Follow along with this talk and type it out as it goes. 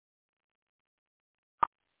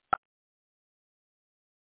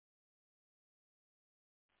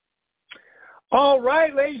All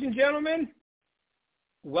right, ladies and gentlemen,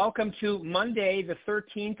 welcome to Monday, the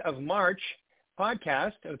 13th of March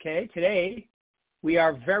podcast. Okay, today we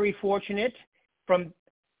are very fortunate from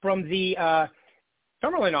the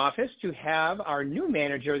Summerlin office to have our new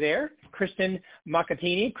manager there, Kristen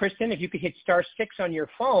Macatini. Kristen, if you could hit *6 on your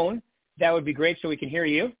phone, that would be great so we can hear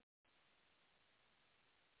you.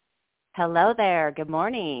 Hello there. Good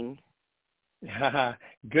morning.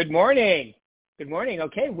 Good morning. Good morning.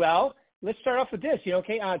 Okay, well, let's start off with this. Tell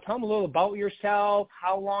them a little about yourself,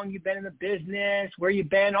 how long you've been in the business, where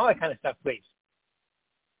you've been, all that kind of stuff, please.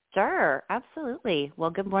 Sure, absolutely.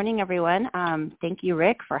 Well, good morning, everyone. Thank you,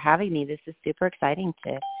 Rick, for having me. This is super exciting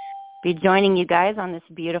to be joining you guys on this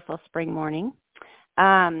beautiful spring morning.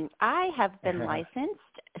 I have been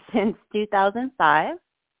licensed since 2005.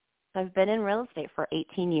 I've been in real estate for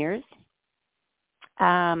 18 years.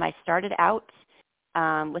 I started out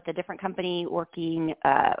with a different company working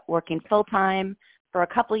full-time for a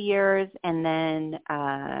couple of years, and then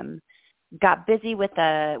got busy with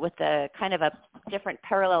a kind of a different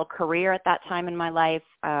parallel career at that time in my life.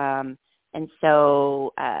 And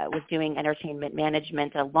so was doing entertainment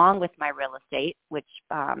management along with my real estate, which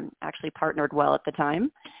actually partnered well at the time.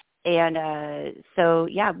 And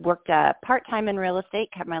worked part-time in real estate,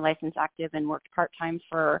 kept my license active, and worked part-time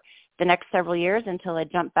for the next several years until I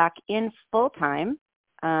jumped back in full-time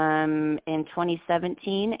in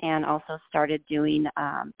 2017, and also started doing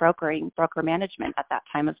broker management at that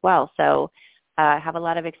time as well. So I have a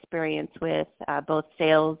lot of experience with both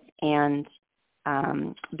sales and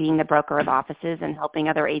being the broker of offices and helping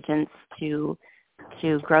other agents to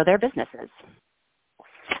grow their businesses.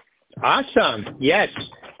 Awesome. Yes.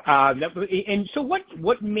 And so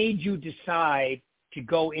what made you decide to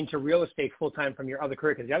go into real estate full-time from your other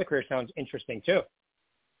career? Because the other career sounds interesting too.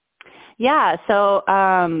 Yeah, so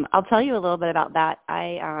I'll tell you a little bit about that.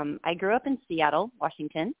 I grew up in Seattle,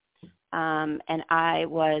 Washington, and I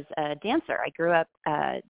was a dancer. I grew up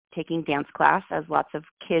taking dance class, as lots of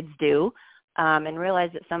kids do, and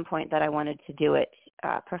realized at some point that I wanted to do it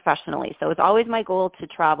professionally. So it was always my goal to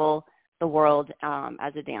travel the world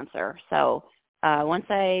as a dancer. So once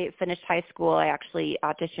I finished high school, I actually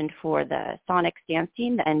auditioned for the Sonics dance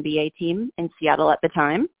team, the NBA team in Seattle at the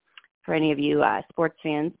time, for any of you sports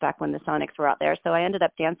fans back when the Sonics were out there. So I ended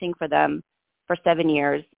up dancing for them for 7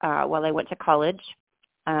 years while I went to college.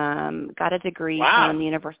 Got a degree from the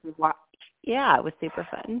University of Yeah, it was super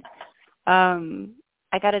fun.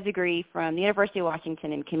 I got a degree from the University of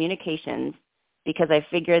Washington in communications because I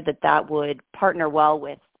figured that would partner well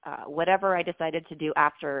with whatever I decided to do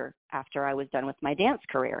after I was done with my dance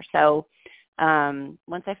career. So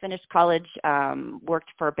once I finished college, worked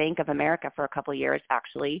for Bank of America for a couple of years,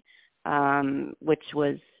 actually, which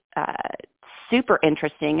was super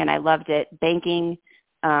interesting, and I loved it. Banking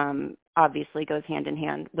obviously goes hand in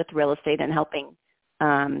hand with real estate and helping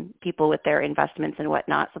people with their investments and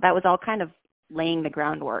whatnot. So that was all kind of laying the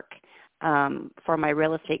groundwork for my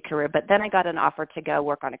real estate career. But then I got an offer to go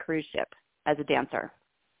work on a cruise ship as a dancer.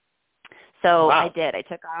 So I did. I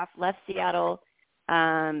took off, left Seattle,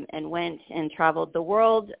 and went and traveled the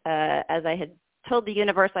world as I had told the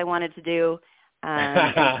universe I wanted to do.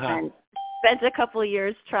 And spent a couple of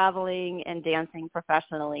years traveling and dancing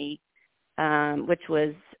professionally, which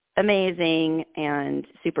was amazing and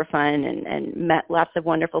super fun, and met lots of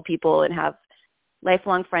wonderful people and have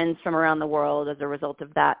lifelong friends from around the world as a result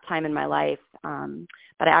of that time in my life.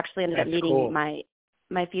 But I actually ended up meeting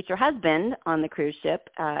my future husband on the cruise ship.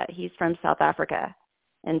 He's from South Africa.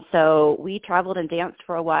 And so we traveled and danced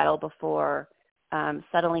for a while before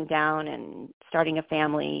settling down and starting a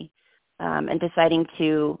family, and deciding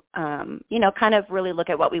to, kind of really look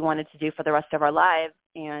at what we wanted to do for the rest of our lives.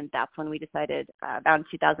 And that's when we decided about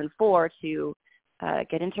 2004 to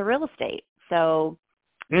get into real estate. So,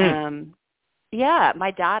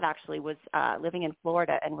 my dad actually was living in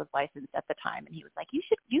Florida and was licensed at the time. And he was like,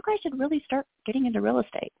 you guys should really start getting into real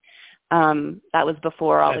estate. That was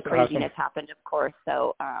before all the craziness happened, of course.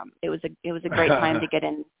 So it was a great time to get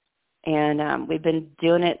in. And we've been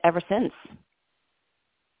doing it ever since.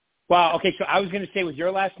 Wow. Okay. So I was going to say, with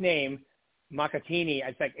your last name, Macatini,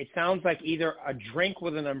 it sounds like either a drink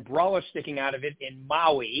with an umbrella sticking out of it in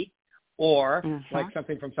Maui, or like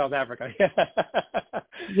something from South Africa.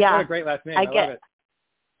 Yeah. What a great last name. I love it.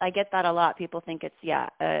 I get that a lot. People think it's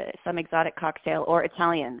some exotic cocktail, or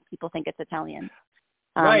Italian. People think it's Italian.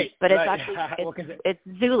 Right. But it's actually it's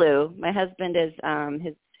Zulu. My husband is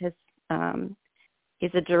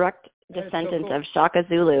he's a direct descendant of Shaka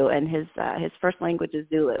Zulu, and his first language is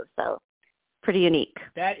Zulu. So pretty unique.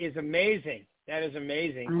 That is amazing.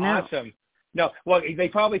 Awesome. No, well, they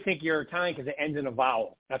probably think you're Italian because it ends in a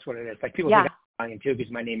vowel. That's what it is. Like people think I'm Italian too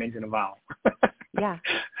because my name ends in a vowel. Yeah,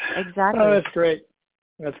 exactly. Oh, that's great.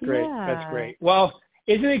 That's great. Yeah. That's great. Well,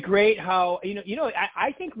 isn't it great how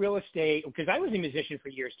I think real estate, because I was a musician for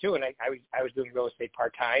years too, and I was doing real estate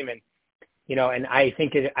part time, and and I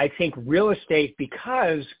think real estate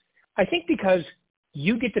because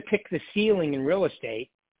you get to pick the ceiling in real estate,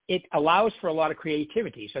 it allows for a lot of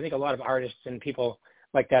creativity. So I think a lot of artists and people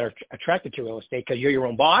like that are attracted to real estate because you're your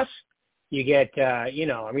own boss. You get,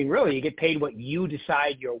 really, you get paid what you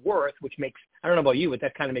decide you're worth, which makes, I don't know about you, but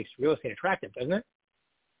that kind of makes real estate attractive, doesn't it?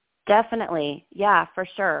 Definitely. Yeah, for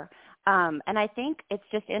sure. And I think it's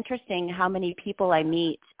just interesting how many people I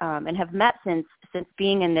meet and have met since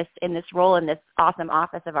being in this role in this awesome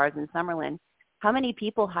office of ours in Summerlin. How many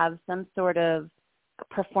people have some sort of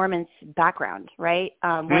performance background, right?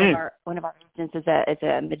 One of our agents is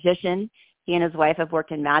a magician. He and his wife have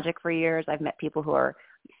worked in magic for years. I've met people who are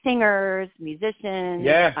singers, musicians,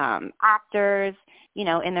 actors. In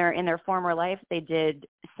their former life, they did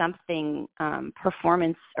something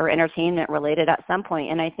performance or entertainment related at some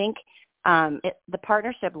point. And I think the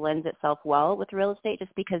partnership lends itself well with real estate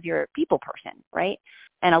just because you're a people person, right?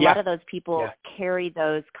 And a lot of those people carry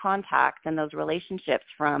those contacts and those relationships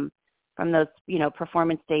from those,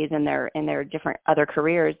 performance days in their different other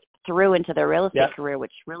careers through into their real estate career,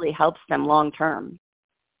 which really helps them long term.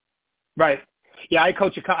 Right. Yeah, I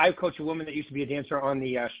coach a woman that used to be a dancer on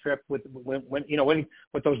the strip with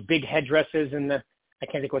those big headdresses and I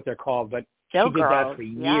can't think what they're called, but she did that for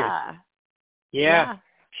years. Yeah.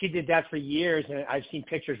 She did that for years, and I've seen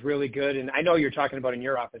pictures really good. And I know you're talking about in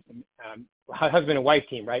your office, husband and wife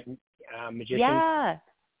team, right? Magicians.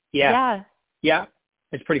 Yeah.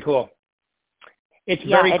 It's pretty cool. It's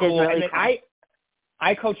very cool. Is really and cool.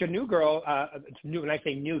 I coach a new girl, new, when I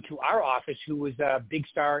say new, to our office, who was a big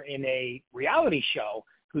star in a reality show,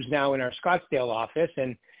 who's now in our Scottsdale office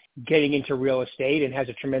and getting into real estate and has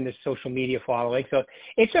a tremendous social media following. So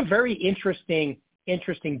it's a very interesting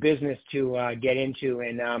business to get into.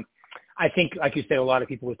 And I think, like you said, a lot of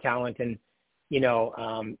people with talent and, in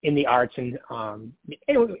the arts and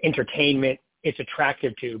entertainment, it's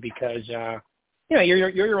attractive to because, you're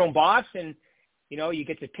your own boss and, you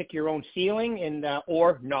get to pick your own ceiling and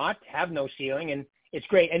or not have no ceiling, and it's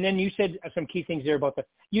great. And then you said some key things there about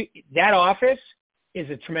that office is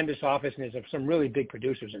a tremendous office, and there's some really big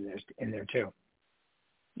producers in there too.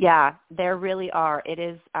 Yeah, there really are. It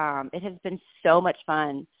is. It has been so much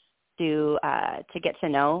fun to get to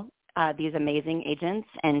know these amazing agents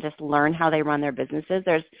and just learn how they run their businesses.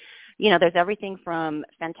 There's everything from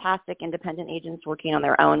fantastic independent agents working on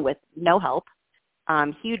their own with no help,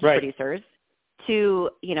 huge producers, to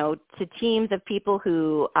teams of people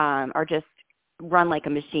who are just run like a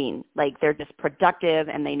machine. Like they're just productive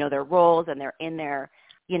and they know their roles and they're in there,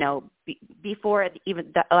 before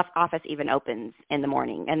the office even opens in the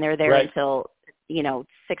morning, and they're there until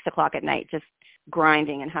 6:00 at night, just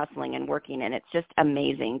grinding and hustling and working. And it's just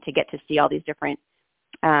amazing to get to see all these different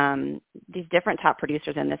top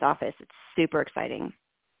producers in this office. It's super exciting.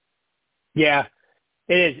 Yeah.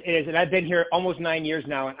 It is. And I've been here almost 9 years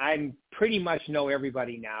now, and I pretty much know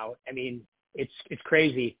everybody now. I mean, it's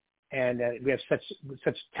crazy. And we have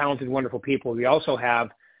such talented, wonderful people. We also have,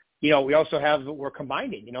 we're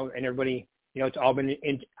combining, and everybody, it's all been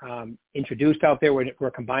introduced out there.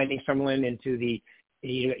 We're combining Summerlin into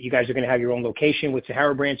you guys are going to have your own location with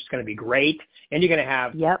Sahara Branch. It's going to be great. And you're going to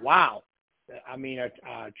have, wow, I mean, a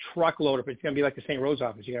truckload of, it's going to be like the St. Rose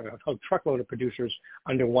office. You're going to have a truckload of producers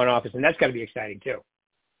under one office, and that's got to be exciting too.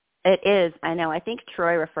 It is. I know. I think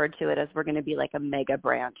Troy referred to it as we're going to be like a mega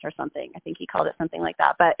branch or something. I think he called it something like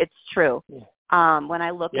that, but it's true. Yeah. When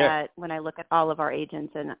I look at all of our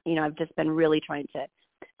agents, and I've just been really trying to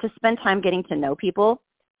spend time getting to know people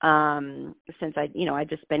since I've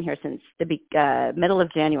just been here since the middle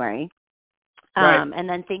of January, and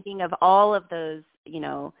then thinking of all of those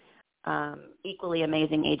equally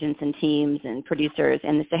amazing agents and teams and producers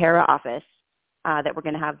in the Sahara office. That we're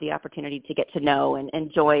going to have the opportunity to get to know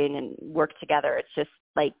and join and work together. It's just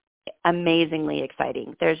like amazingly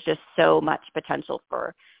exciting. There's just so much potential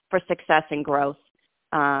for success and growth,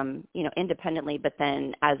 independently, but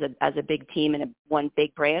then as a big team and one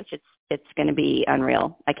big branch, it's going to be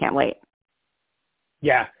unreal. I can't wait.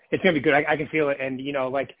 Yeah, it's going to be good. I can feel it. And,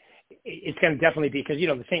 it's going to definitely be, because,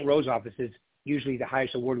 the St. Rose office is usually the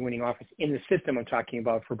highest award-winning office in the system I'm talking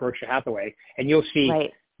about for Berkshire Hathaway. And you'll see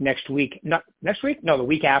the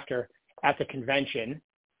week after at the convention,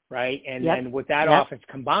 right? And then with that office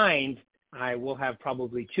combined, I will have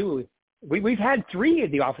probably two. We've had three of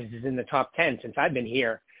the offices in the top 10 since I've been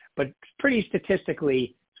here, but pretty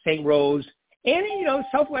statistically, St. Rose And,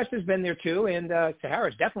 Southwest has been there too, and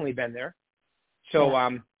Sahara's definitely been there. So,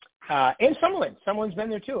 and Summerlin's been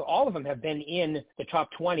there too. All of them have been in the top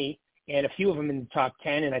 20, and a few of them in the top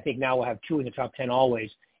 10, and I think now we'll have 2 in the top 10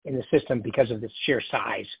 always in the system because of the sheer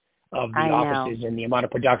size of the offices and the amount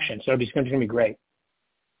of production. So it's going to be great.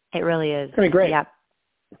 It really is. It's going to be great. Yep.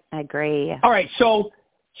 I agree. All right. So,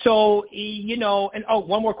 and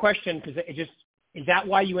one more question, because is that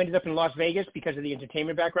why you ended up in Las Vegas, because of the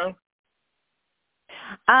entertainment background?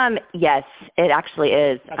 Yes, it actually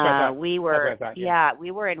is. That's what I thought. We were,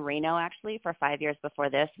 we were in Reno actually for 5 years before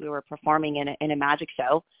this. We were performing in a magic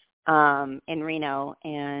show in Reno,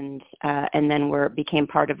 and then became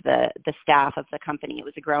part of the staff of the company. It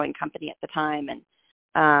was a growing company at the time,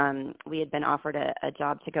 and we had been offered a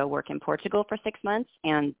job to go work in Portugal for 6 months,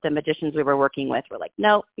 and the magicians we were working with were like,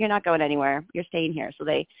 "No, you're not going anywhere. You're staying here." So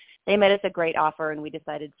they made us a great offer, and we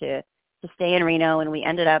decided to stay in Reno, and we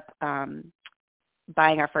ended up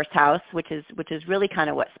buying our first house, which is really kind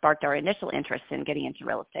of what sparked our initial interest in getting into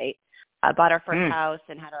real estate. Bought our first house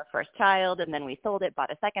and had our first child, and then we sold it,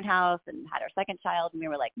 bought a second house and had our second child, and we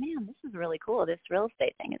were like, man, this is really cool. This real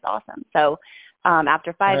estate thing is awesome. So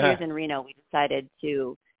after 5 years in Reno, we decided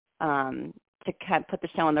to kind of put the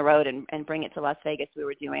show on the road and bring it to Las Vegas. We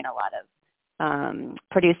were doing a lot of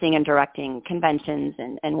producing and directing conventions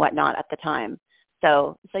and whatnot at the time.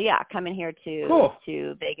 So yeah, coming here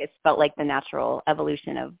to Vegas felt like the natural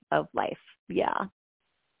evolution of life. Yeah.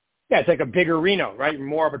 Yeah, it's like a bigger Reno, right?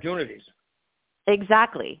 More opportunities.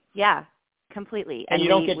 Exactly. Yeah, completely. And you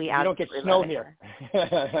don't get snow here.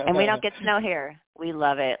 And we don't get snow here. We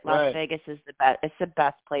love it. Las Vegas is the best. It's the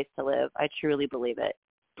best place to live. I truly believe it.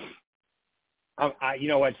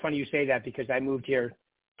 It's funny you say that, because I moved here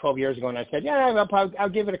 12 years ago, and I said, yeah, I'll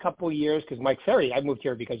give it a couple of years, because Mike Ferry, I moved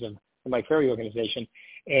here because of the Mike Ferry organization,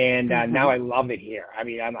 and now I love it here. I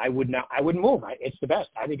mean, I wouldn't move. It's the best.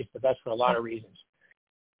 I think it's the best for a lot of reasons.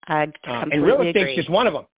 I completely and real estate's agree. just one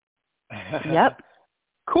of them. Yep.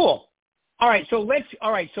 Cool. All right. So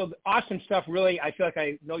awesome stuff. Really, I feel like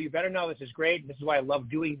I know you better now. This is great. This is why I love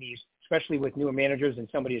doing these, especially with newer managers and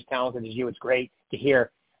somebody as talented as you. It's great to hear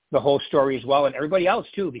the whole story as well, and everybody else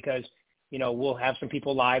too, because, we'll have some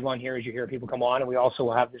people live on here as you hear people come on, and we also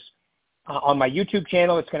will have this on my YouTube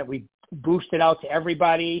channel. We boost it out to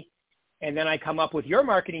everybody. And then I come up with your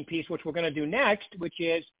marketing piece, which we're going to do next, which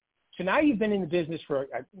is, so now you've been in the business for,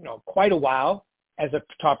 quite a while as a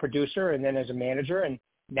top producer, and then as a manager, and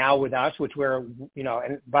now with us, which we're,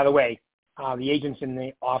 and by the way, the agents in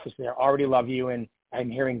the office there already love you, and I'm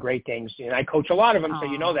hearing great things, and I coach a lot of them. So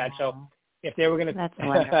you know that. So if they were going to,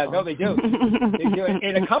 no, they do. They do it.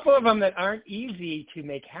 And a couple of them that aren't easy to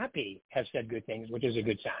make happy have said good things, which is a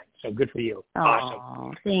good sign. So good for you.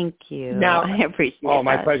 Awesome. Thank you. Now, I appreciate it. Oh,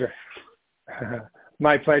 my pleasure.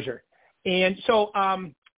 My pleasure. And so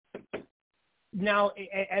now,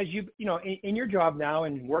 as in your job now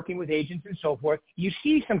and working with agents and so forth, you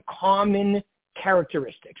see some common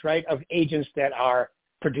characteristics, right, of agents that are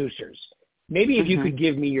producers. Maybe if you could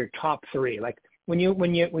give me your top 3, like, when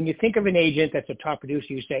you think of an agent that's a top producer,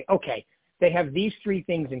 you say, okay, they have these 3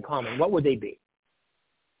 things in common. What would they be?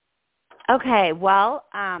 Okay, well,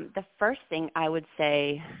 the first thing I would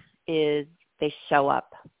say is they show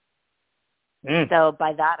up. So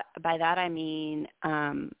by that I mean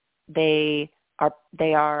they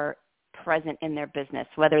are present in their business,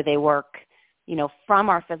 whether they work, from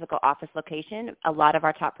our physical office location. A lot of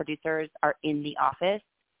our top producers are in the office,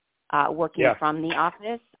 working from the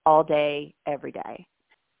office all day, every day.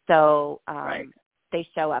 So they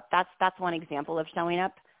show up. That's one example of showing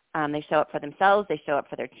up. They show up for themselves. They show up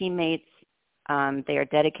for their teammates. They are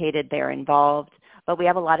dedicated. They are involved. But we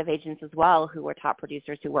have a lot of agents as well who are top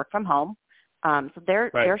producers who work from home. So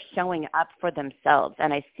they're showing up for themselves,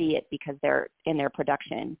 and I see it because they're in their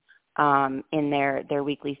production, in their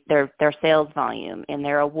weekly their sales volume, in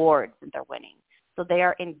their awards that they're winning. So they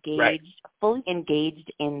are engaged, fully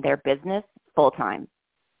engaged in their business full time.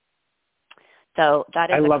 So that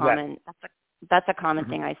is that's a common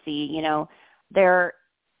thing I see. They're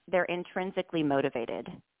intrinsically motivated.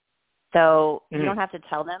 So you don't have to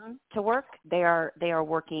tell them to work. They are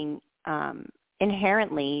working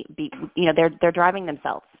inherently. They're driving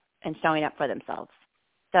themselves and showing up for themselves.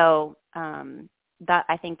 So that,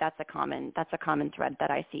 I think that's a common thread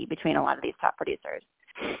that I see between a lot of these top producers.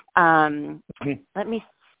 That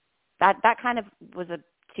kind of was a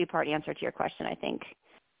 2-part answer to your question, I think.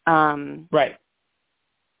 Right.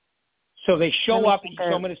 So they show up. So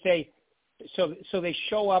I'm going to say, so they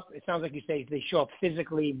show up. It sounds like you say they show up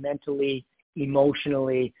physically, mentally,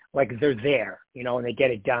 emotionally, like they're there, and they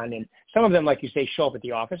get it done. And some of them, like you say, show up at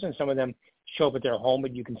the office, and some of them show up at their home,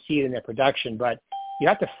 and you can see it in their production. But you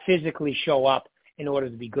have to physically show up in order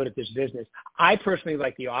to be good at this business. I personally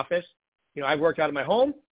like the office. I've worked out of my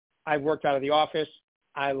home. I've worked out of the office.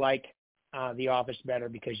 I like the office better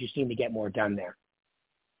because you seem to get more done there.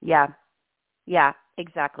 Yeah,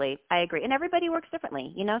 exactly. I agree. And everybody works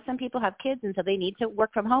differently. Some people have kids, and so they need to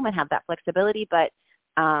work from home and have that flexibility. But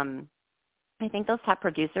I think those top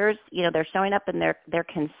producers, they're showing up and they're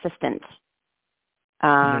consistent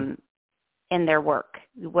in their work,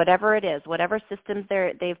 whatever it is, whatever systems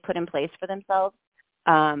they've put in place for themselves.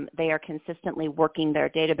 They are consistently working their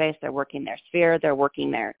database. They're working their sphere. They're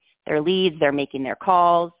working their leads. They're making their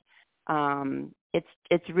calls.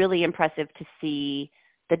 It's really impressive to see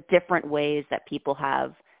the different ways that people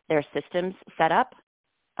have their systems set up,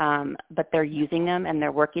 but they're using them and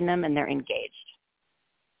they're working them and they're engaged.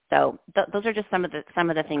 So those are just some of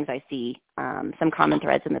the things I see, some common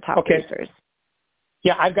threads in the top producers.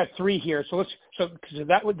 Yeah, I've got 3 here. So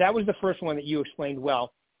that was the first one that you explained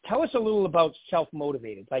well. Tell us a little about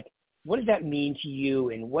self-motivated. Like, what does that mean to you,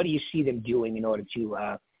 and what do you see them doing in order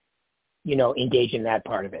to, engage in that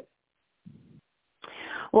part of it?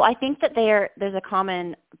 Well, I think that there's a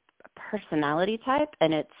common personality type,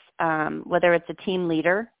 and it's whether it's a team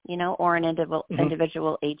leader, or an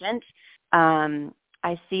individual agent.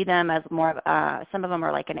 I see them as more of some of them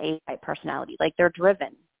are like an A-type personality. Like they're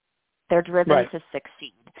driven. They're driven right. to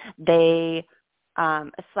succeed. They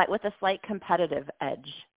with a slight competitive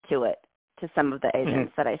edge to it, to some of the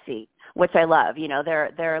agents that I see, which I love.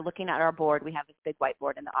 They're looking at our board. We have this big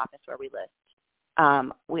whiteboard in the office where we list.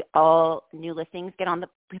 We all new listings get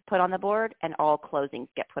put on the board, and all closings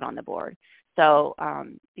get put on the board. So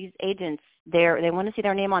these agents, they want to see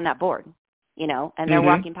their name on that board, and they're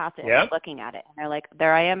walking past it and looking at it, and they're like,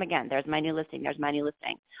 there I am again. There's my new listing. There's my new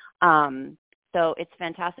listing. So it's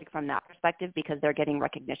fantastic from that perspective because they're getting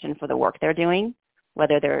recognition for the work they're doing,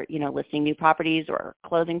 whether they're, listing new properties or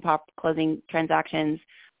closing transactions.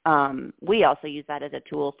 We also use that as a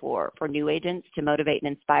tool for new agents to motivate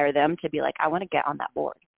and inspire them to be like, I want to get on that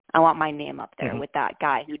board. I want my name up there with that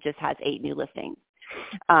guy who just has 8 new listings.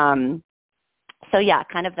 So yeah,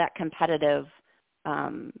 kind of that competitive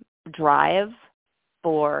drive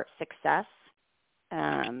for success.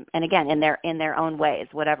 And again, in their own ways,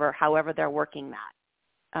 however they're working that.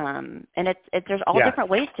 And there's all different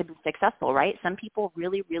ways to be successful, right? Some people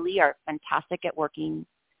really, really are fantastic at working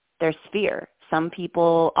their sphere. Some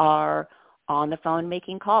people are on the phone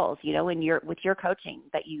making calls, with your coaching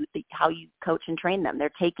how you coach and train them.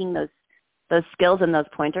 They're taking those skills and those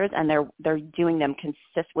pointers, and they're doing them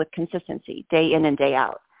with consistency day in and day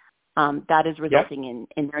out. That is resulting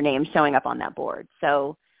in their name showing up on that board.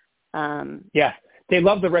 So, they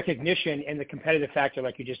love the recognition and the competitive factor,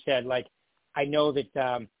 like you just said. Like, I know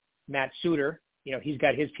that Matt Suter, he's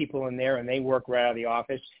got his people in there, and they work right out of the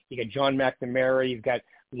office. You got John McNamara, you've got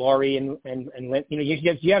Laurie and Lynn.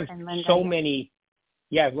 You have so many.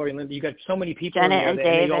 Yeah, Laurie and Linda. You got so many people Janet in there,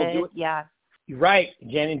 and David. they all do it. Yeah. Right,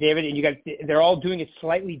 Jen and David, and they're all doing it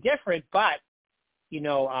slightly different, but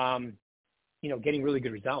getting really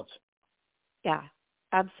good results. Yeah,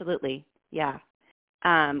 absolutely. Yeah.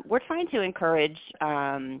 We're trying to encourage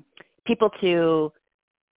people to,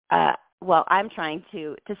 I'm trying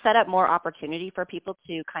to set up more opportunity for people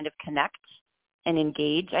to kind of connect and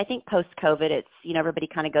engage. I think post-COVID, it's, everybody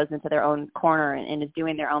kind of goes into their own corner and is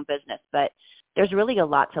doing their own business, but there's really a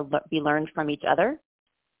lot to be learned from each other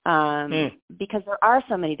because there are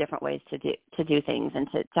so many different ways to do things and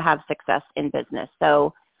to have success in business.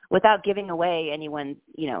 So without giving away anyone's,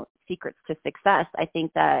 secrets to success, I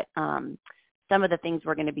think that some of the things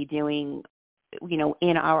we're going to be doing,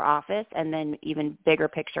 in our office, and then even bigger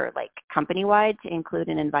picture, like company-wide, to include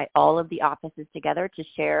and invite all of the offices together to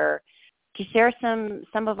share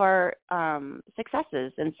some of our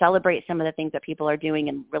successes and celebrate some of the things that people are doing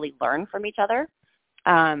and really learn from each other.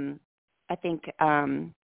 I think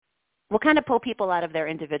we'll kind of pull people out of their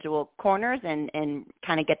individual corners and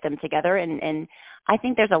kind of get them together. And I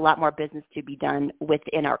think there's a lot more business to be done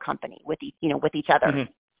within our company with each other.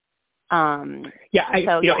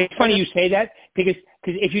 It's funny you say that because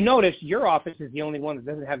if you notice, your office is the only one that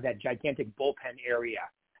doesn't have that gigantic bullpen area.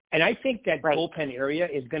 And I think that bullpen area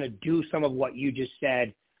is going to do some of what you just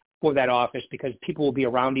said for that office because people will be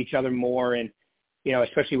around each other more and,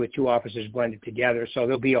 especially with 2 offices blended together. So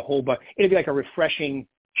there'll be it'll be like a refreshing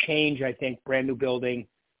change, I think, brand new building,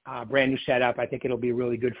 brand new setup. I think it'll be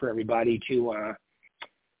really good for everybody to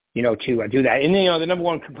do that. And, the number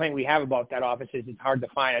one complaint we have about that office is it's hard to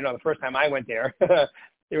find. I know the first time I went there,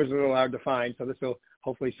 it was a little hard to find. So this will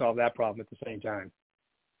hopefully solve that problem at the same time.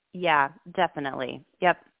 Yeah, definitely.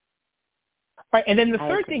 Yep. Right, and then the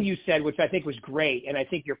third thing you said, which I think was great, and I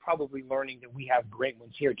think you're probably learning that we have great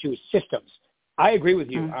ones here too, is systems. I agree with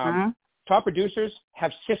you. Top producers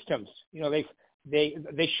have systems. You know,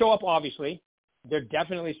 they show up, obviously. They're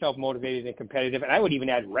definitely self-motivated and competitive, and I would even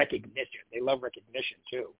add recognition. They love recognition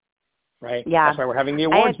too, right? Yeah. That's why we're having the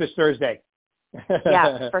awards this Thursday.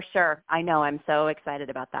 Yeah, for sure. I know. I'm so excited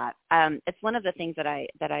about that. It's one of the things that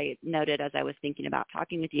I noted as I was thinking about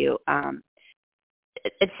talking with you.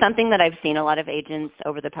 It's something that I've seen a lot of agents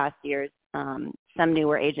over the past years, some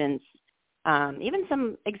newer agents, even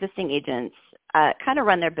some existing agents, kind of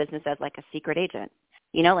run their business as like a secret agent.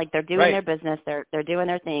 You know, like they're doing their business, they're doing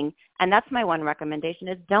their thing. And that's my one recommendation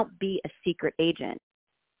is don't be a secret agent.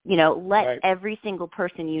 You know, let every single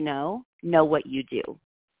person you know what you do,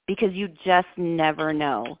 because you just never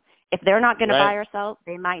know. If they're not going to buy or sell,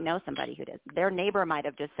 they might know somebody who does. Their neighbor might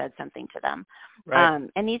have just said something to them.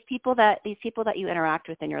 And these people that you interact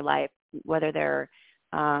with in your life, whether they're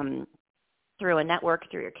through a network,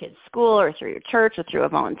 through your kid's school, or through your church, or through a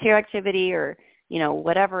volunteer activity, or you know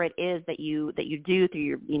whatever it is that you do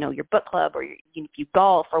through your book club, or if you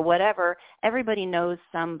golf or whatever, everybody knows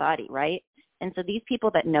somebody, right? And so these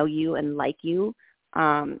people that know you and like you,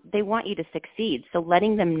 they want you to succeed. So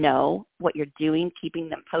letting them know what you're doing, keeping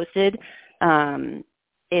them posted,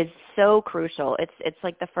 is so crucial. It's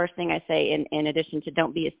like the first thing I say in addition to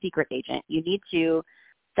don't be a secret agent. You need to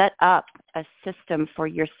set up a system for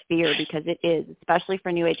your sphere, because it is, especially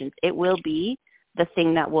for new agents, it will be the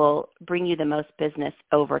thing that will bring you the most business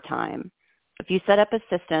over time. If you set up a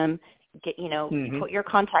system, put your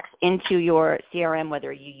contacts into your CRM,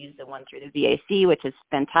 whether you use the one through the VAC, which is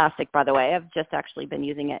fantastic, by the way. I've just actually been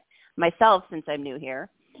using it myself since I'm new here.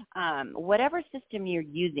 Whatever system you're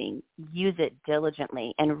using, use it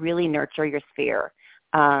diligently and really nurture your sphere.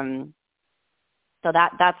 So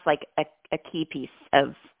that's like a key piece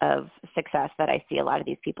of success that I see a lot of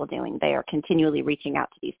these people doing. They are continually reaching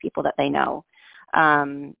out to these people that they know.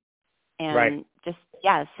 And just,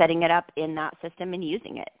 setting it up in that system and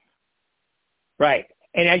using it. Right.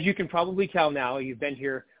 And as you can probably tell now, you've been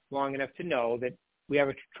here long enough to know that we have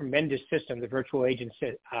a tremendous system, the Virtual Agent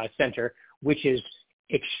Center, which is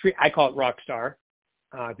extreme. I call it rock star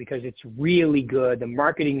because it's really good. The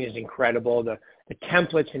marketing is incredible, the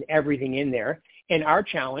templates and everything in there. And our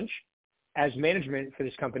challenge as management for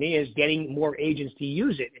this company is getting more agents to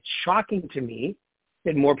use it. It's shocking to me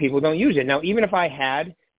that more people don't use it. Now, even if I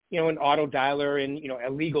had, an auto dialer and, a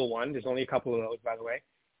legal one, there's only a couple of those, by the way,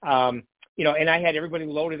 and I had everybody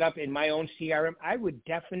loaded up in my own CRM, I would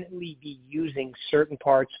definitely be using certain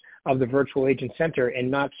parts of the Virtual Agent Center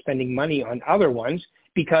and not spending money on other ones,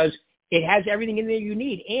 because it has everything in there you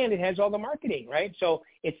need, and it has all the marketing, right? So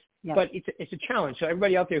but it's a challenge. So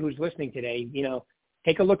everybody out there who's listening today,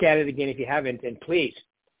 take a look at it again if you haven't, and please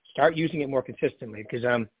start using it more consistently, because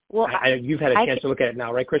you've had a chance to look at it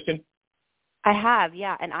now, right, Kristen? I have,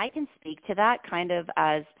 yeah, and I can speak to that kind of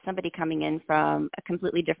as somebody coming in from a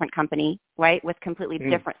completely different company, right, with completely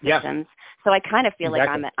different systems. So I kind of feel like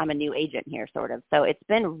I'm a new agent here, sort of. So it's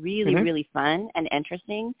been really, really fun and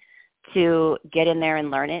interesting to get in there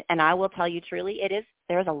and learn it. And I will tell you truly,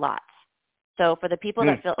 there's a lot. So for the people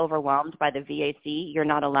that feel overwhelmed by the VAC, you're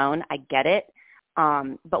not alone. I get it.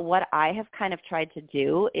 But what I have kind of tried to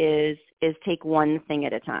do is take one thing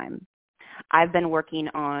at a time. I've been working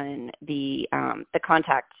on the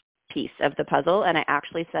contact piece of the puzzle, and I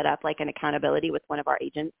actually set up like an accountability with one of our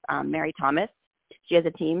agents, Mary Thomas. She has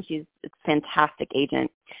a team. She's a fantastic agent.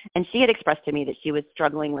 And she had expressed to me that she was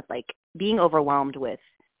struggling with like being overwhelmed with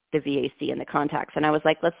the VAC and the contacts. And I was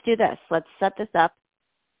like, let's do this. Let's set this up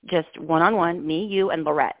just one-on-one, me, you, and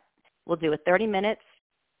Lorette. We'll do it 30 minutes,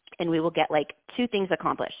 and we will get like 2 things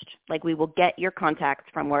accomplished. Like we will get your contacts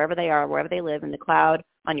from wherever they are, wherever they live, in the cloud,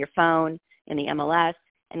 on your phone, in the MLS,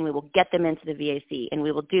 and we will get them into the VAC, and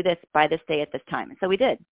we will do this by this day at this time. And so we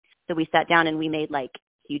did. So we sat down and we made like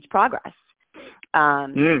huge progress.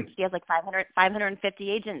 She has like 550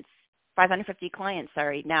 agents, 550 clients,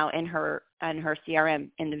 now in her CRM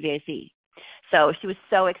in the VAC. So she was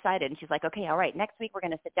so excited, and she's like, okay, all right, next week we're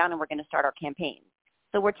going to sit down and we're going to start our campaign.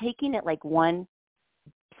 So we're taking it like one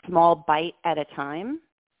small bite at a time.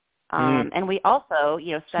 And we also,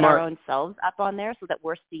 set our own selves up on there so that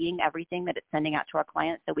we're seeing everything that it's sending out to our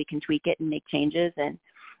clients, so we can tweak it and make changes. And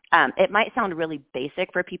it might sound really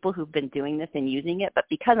basic for people who've been doing this and using it, but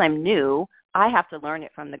because I'm new, I have to learn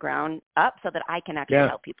it from the ground up so that I can actually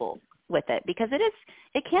help people with it, because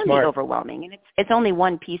it can be overwhelming, and it's only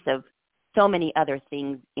one piece of so many other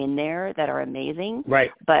things in there that are amazing.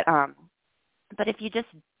 Right. But But if you just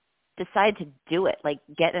decide to do it, like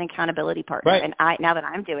get an accountability partner. Right. And now that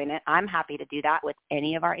I'm doing it, I'm happy to do that with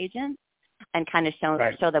any of our agents and kind of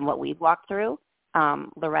show them what we've walked through.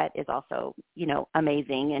 Lorette is also,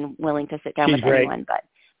 amazing and willing to sit down She's with great. anyone. But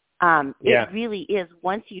it really is,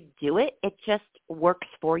 once you do it, it just works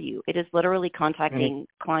for you. It is literally contacting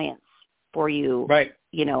clients for you, right?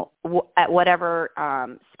 At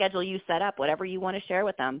whatever schedule you set up, whatever you want to share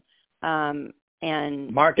with them.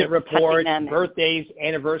 And market reports, birthdays,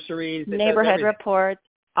 anniversaries, neighborhood reports,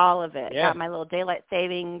 all of it. Yeah. Got my little daylight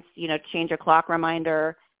savings, change your clock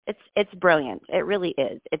reminder. It's brilliant. It really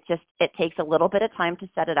is. It takes a little bit of time to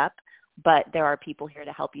set it up, but there are people here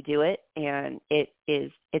to help you do it, and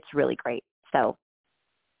it's really great. So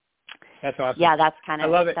that's awesome. Yeah, that's I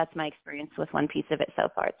love it. That's my experience with one piece of it so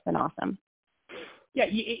far. It's been awesome. Yeah,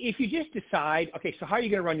 if you just decide, okay, so how are you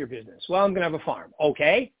going to run your business? Well, I'm going to have a farm.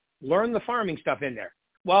 Okay, learn the farming stuff in there.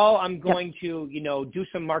 Well, I'm going to, do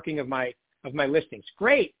some marketing of my listings.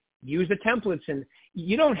 Great. Use the templates, and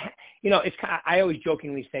you don't, it's I always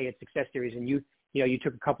jokingly say at Success Series, and you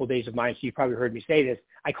took a couple of days of mine, so you probably heard me say this.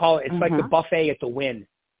 I call it, it's like the buffet at the Wynn,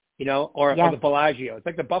 or the Bellagio. It's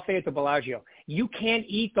like the buffet at the Bellagio. You can't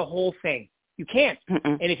eat the whole thing. You can't.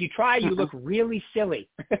 And if you try, you look really silly.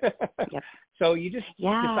 Yep. So you just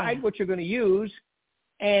decide what you're going to use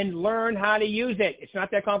and learn how to use it. It's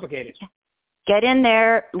not that complicated. Get in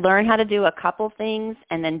there, learn how to do a couple things,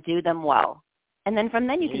 and then do them well. And then from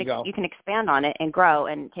then you can expand on it and grow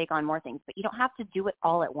and take on more things. But you don't have to do it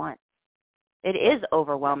all at once. It is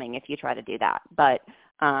overwhelming if you try to do that. But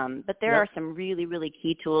there are some really, really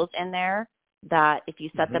key tools in there that if you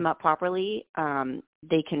set them up properly,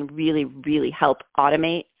 they can really, really help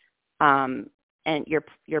automate and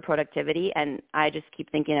your productivity. And I just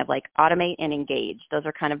keep thinking of like automate and engage. Those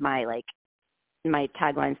are kind of my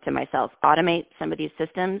taglines to myself. Automate some of these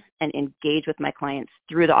systems and engage with my clients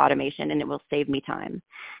through the automation, and it will save me time.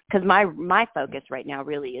 Because my focus right now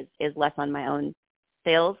really is less on my own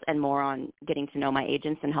sales and more on getting to know my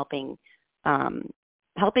agents and helping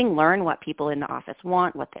learn what people in the office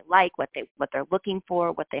want, what they like, what they're looking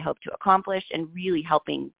for, what they hope to accomplish, and really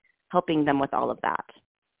helping them with all of that.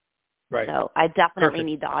 Right. So I definitely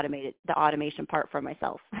need the automation part for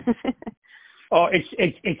myself. Oh,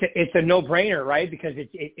 it's a no-brainer, right? Because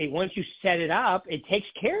it once you set it up, it takes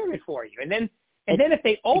care of it for you, and then if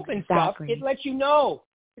they open stuff, it lets you know.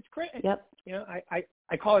 It's great. Yep.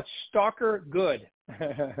 I call it stalker good.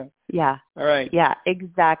 Yeah. All right. Yeah,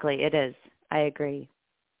 exactly. It is. I agree.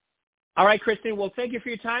 All right, Kristen. Well, thank you for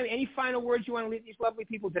your time. Any final words you want to leave these lovely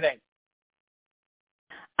people today?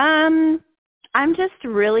 I'm just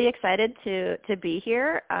really excited to be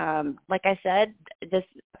here. Like I said, this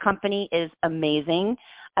company is amazing.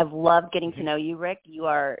 I've loved getting to know you, Rick. You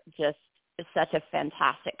are just such a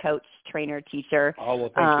fantastic coach, trainer, teacher. Oh,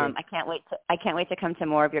 well, thank you. I can't wait to come to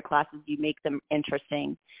more of your classes. You make them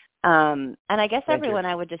interesting. And I guess I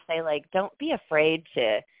would just say, like, don't be afraid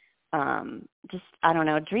to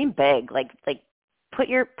dream big. Like put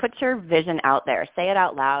your vision out there. Say it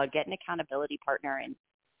out loud. Get an accountability partner, and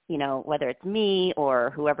whether it's me or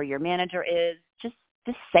whoever your manager is, just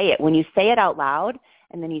say it. When you say it out loud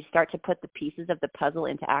and then you start to put the pieces of the puzzle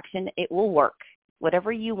into action, it will work.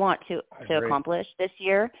 Whatever you want to accomplish this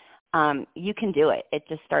year, you can do it. It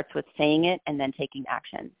just starts with saying it and then taking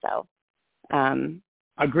action. So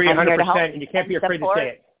agree 100%, and you can't be afraid to say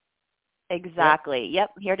it. Exactly.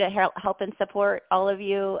 Yep. Here to help and support all of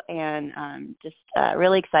you, and just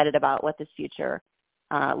really excited about what this future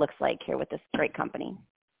looks like here with this great company.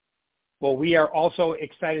 Well, we are also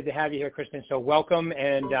excited to have you here, Kristen. So welcome,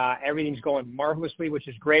 and everything's going marvelously, which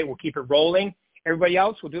is great. We'll keep it rolling. Everybody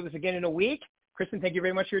else, we'll do this again in a week. Kristen, thank you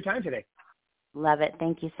very much for your time today. Love it.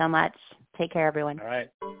 Thank you so much. Take care, everyone. All right.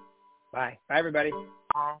 Bye. Bye, everybody.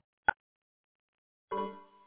 Bye.